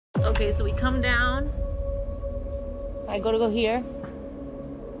Okay, so we come down. I go here.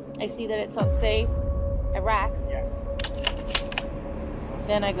 I see that it's unsafe. I rack. Yes.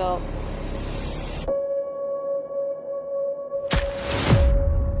 Then I go.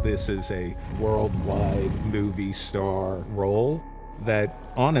 This is a worldwide movie star role that,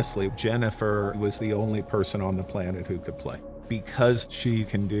 honestly, Jennifer was the only person on the planet who could play, because she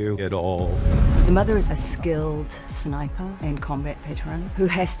can do it all. The mother is a skilled sniper and combat veteran who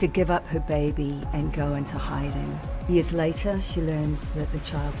has to give up her baby and go into hiding. Years later, she learns that the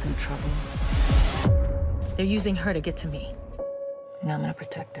child's in trouble. They're using her to get to me. And I'm gonna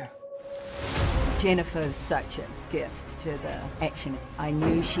protect her. Jennifer's such a gift to the action. I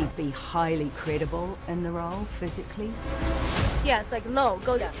knew she'd be highly credible in the role physically. Yeah, it's like low,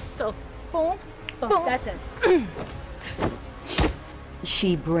 go down. So, boom, boom, that's it.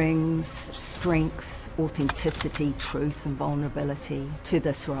 She brings strength, authenticity, truth, and vulnerability to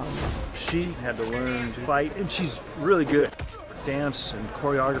this role. She had to learn to fight, and she's really good. Her dance and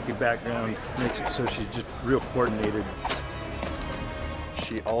choreography background makes it so she's just real coordinated.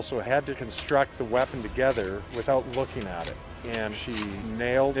 She also had to construct the weapon together without looking at it. And she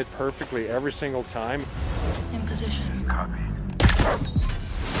nailed it perfectly every single time. In position. Copy.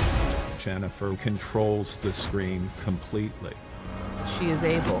 Jennifer controls the screen completely. She is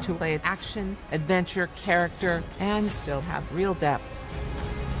able to play action, adventure, character, and still have real depth.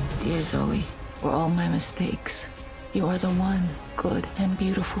 Dear Zoe, for all my mistakes, you are the one good and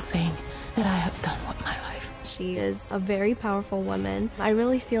beautiful thing that I have done with my life. She is a very powerful woman. I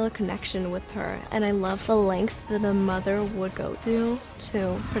really feel a connection with her, and I love the lengths that a mother would go through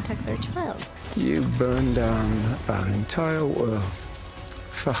to protect their child. You burned down our entire world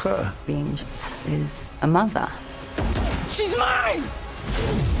for her. Vengeance is a mother. She's mine!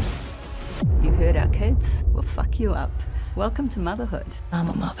 You heard our kids? We'll fuck you up. Welcome to motherhood. I'm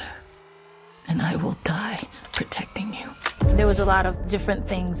a mother, and I will die protecting you. There was a lot of different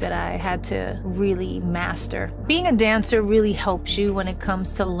things that I had to really master. Being a dancer really helps you when it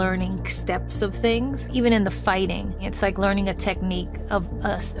comes to learning steps of things. Even in the fighting, it's like learning a technique of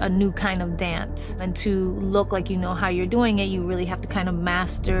a new kind of dance. And to look like you know how you're doing it, you really have to kind of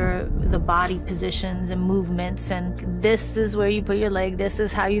master the body positions and movements. And this is where you put your leg, this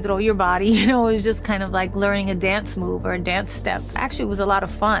is how you throw your body. You know, it was just kind of like learning a dance move or a dance step. Actually, it was a lot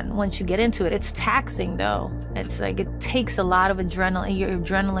of fun once you get into it. It's taxing though. It's like it takes a lot of adrenaline. Your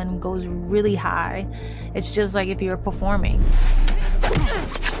adrenaline goes really high. It's just like if you're performing.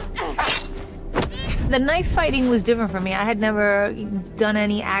 The knife fighting was different for me. I had never done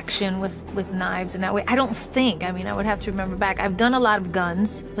any action with knives in that way. I don't think. I mean, I would have to remember back. I've done a lot of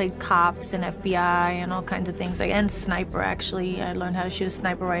guns, played cops and FBI and all kinds of things, like, and sniper, actually. I learned how to shoot a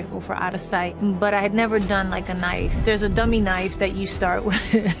sniper rifle for out of sight. But I had never done like a knife. There's a dummy knife that you start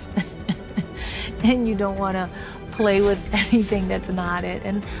with and you don't want to play with anything that's not it.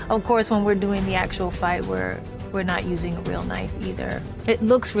 And of course, when we're doing the actual fight, we're not using a real knife either. It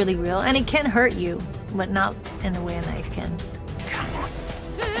looks really real, and it can hurt you, but not in the way a knife can. Come on.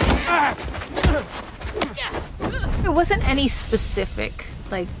 It wasn't any specific,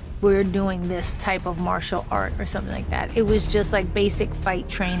 like, we're doing this type of martial art or something like that. It was just like basic fight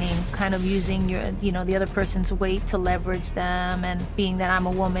training, kind of using your, the other person's weight to leverage them, and being that I'm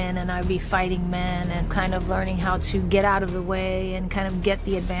a woman and I'd be fighting men, and kind of learning how to get out of the way and kind of get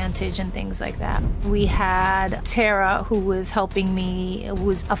the advantage and things like that. We had Tara, who was helping me,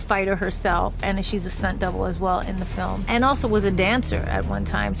 was a fighter herself, and she's a stunt double as well in the film, and also was a dancer at one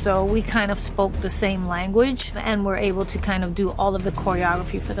time. So we kind of spoke the same language and were able to kind of do all of the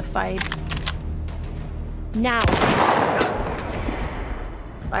choreography for the fight. Now.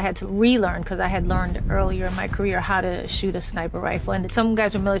 I had to relearn, because I had learned earlier in my career how to shoot a sniper rifle. And some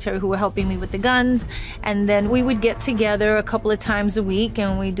guys were military who were helping me with the guns. And then we would get together a couple of times a week,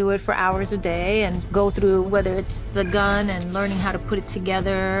 and we do it for hours a day and go through whether it's the gun and learning how to put it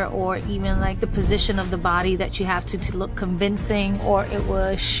together, or even like the position of the body that you have to look convincing, or it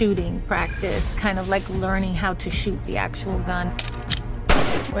was shooting practice, kind of like learning how to shoot the actual gun.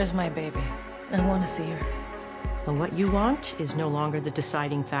 Where's my baby? I want to see her. And what you want is no longer the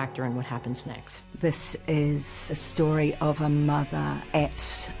deciding factor in what happens next. This is a story of a mother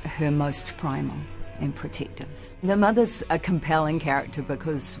at her most primal and protective. The mother's a compelling character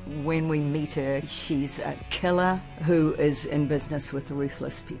because when we meet her, she's a killer who is in business with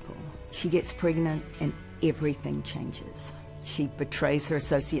ruthless people. She gets pregnant and everything changes. She betrays her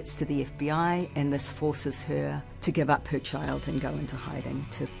associates to the FBI, and this forces her to give up her child and go into hiding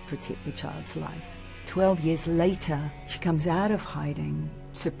to protect the child's life. 12 years later, she comes out of hiding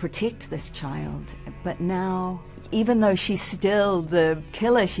to protect this child. But now, even though she's still the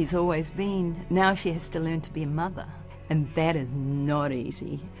killer she's always been, now she has to learn to be a mother. And that is not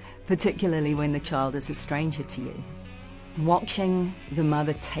easy, particularly when the child is a stranger to you. Watching the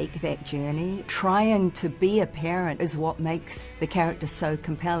mother take that journey, trying to be a parent, is what makes the character so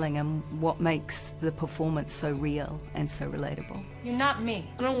compelling and what makes the performance so real and so relatable. You're not me.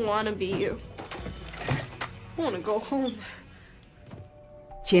 I don't want to be you. I want to go home.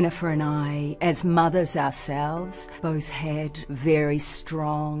 Jennifer and I, as mothers ourselves, both had very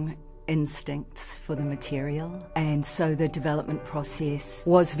strong instincts for the material, and so the development process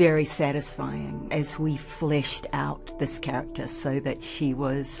was very satisfying as we fleshed out this character so that she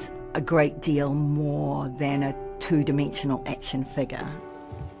was a great deal more than a two-dimensional action figure.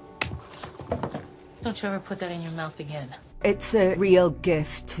 Don't you ever put that in your mouth again. It's a real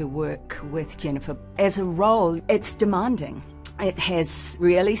gift to work with Jennifer. As a role, it's demanding. It has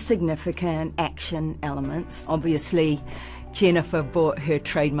really significant action elements. Obviously, Jennifer brought her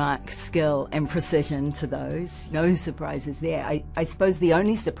trademark skill and precision to those. No surprises there. I suppose the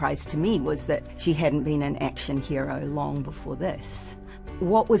only surprise to me was that she hadn't been an action hero long before this.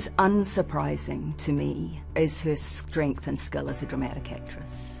 What was unsurprising to me is her strength and skill as a dramatic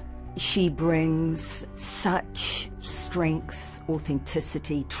actress. She brings such strength,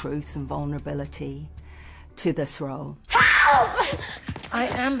 authenticity, truth, and vulnerability to this role. I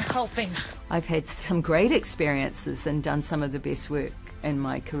am helping. I've had some great experiences and done some of the best work in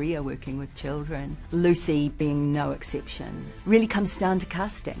my career working with children. Lucy being no exception. Really comes down to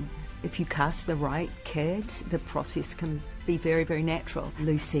casting. If you cast the right kid, the process can be very, very natural.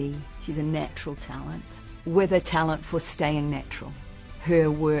 Lucy, she's a natural talent with a talent for staying natural.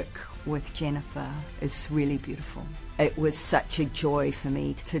 Her work with Jennifer is really beautiful. It was such a joy for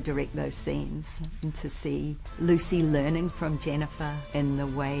me to direct those scenes and to see Lucy learning from Jennifer in the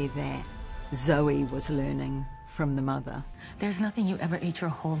way that Zoe was learning from the mother. There's nothing you ever ate your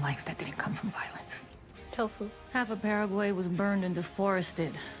whole life that didn't come from violence. Tofu. Half of Paraguay was burned and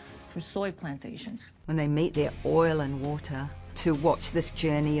deforested for soy plantations. When they meet their oil and water, to watch this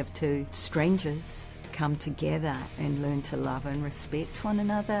journey of two strangers come together and learn to love and respect one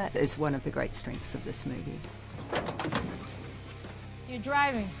another is one of the great strengths of this movie. You're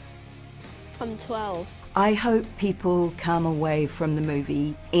driving. I'm 12. I hope people come away from the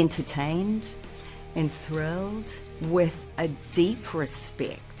movie entertained and thrilled with a deep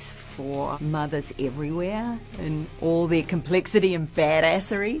respect for mothers everywhere and all their complexity and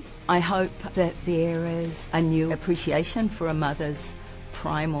badassery. I hope that there is a new appreciation for a mother's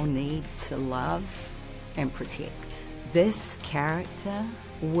primal need to love and protect. This character,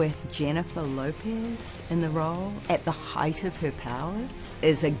 with Jennifer Lopez in the role at the height of her powers,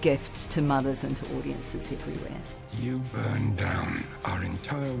 is a gift to mothers and to audiences everywhere. You burned down our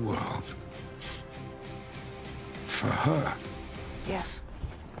entire world. For her. Yes.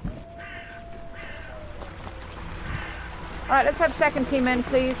 All right, let's have second team in,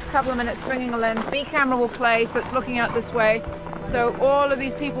 please. Couple of minutes, swinging a lens. B camera will play, so it's looking out this way. So all of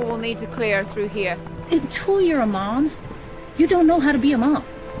these people will need to clear through here. Until you're a mom, you don't know how to be a mom.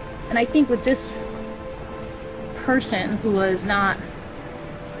 And I think with this person who has not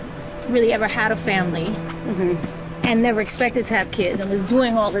really ever had a family and never expected to have kids and was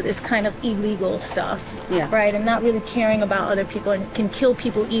doing all of this kind of illegal stuff, right? And not really caring about other people and can kill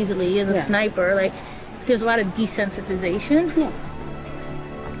people easily as a sniper. Like, there's a lot of desensitization.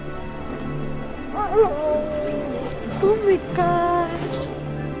 Oh my gosh.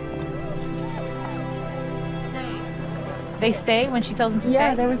 They stay when she tells them to stay?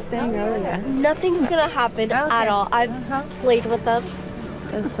 Yeah, they were staying earlier. Nothing's gonna happen at all. I've played with them.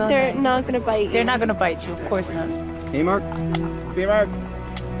 They're not gonna bite you. They're not gonna bite you, of course not. Hey, Mark. Be Mark.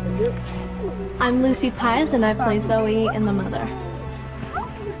 I'm Lucy Paez and I play Zoe in The Mother.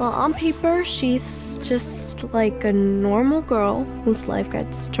 Well, on paper, she's just like a normal girl whose life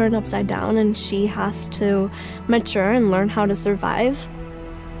gets turned upside down and she has to mature and learn how to survive.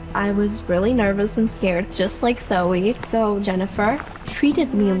 I was really nervous and scared, just like Zoe, so Jennifer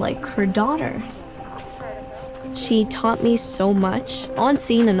treated me like her daughter. She taught me so much, on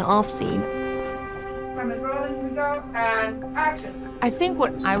scene and off scene. Cameras rolling, here we go, and action. I think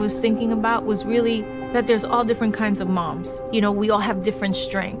what I was thinking about was really that there's all different kinds of moms. You know, we all have different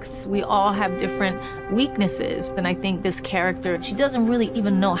strengths. We all have different weaknesses. And I think this character, she doesn't really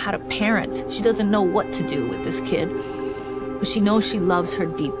even know how to parent. She doesn't know what to do with this kid. But she knows she loves her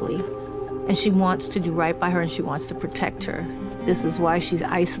deeply. And she wants to do right by her and she wants to protect her. This is why she's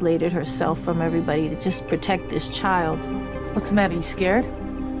isolated herself from everybody, to just protect this child. What's the matter, you scared?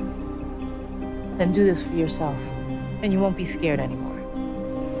 Then do this for yourself. And you won't be scared anymore.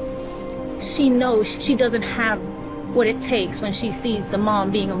 she knows she doesn't have what it takes when she sees the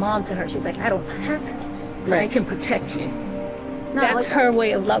mom being a mom to her. She's like, I don't have it, but I can protect you. That's her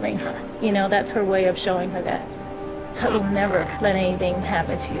way of loving her. You know, that's her way of showing her that I will never let anything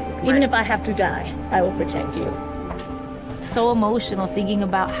happen to you. Even if I have to die, I will protect you. So emotional thinking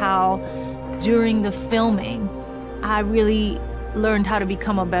about how during the filming, I really learned how to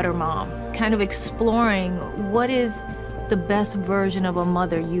become a better mom, kind of exploring what is the best version of a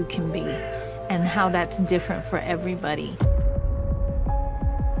mother you can be and how that's different for everybody.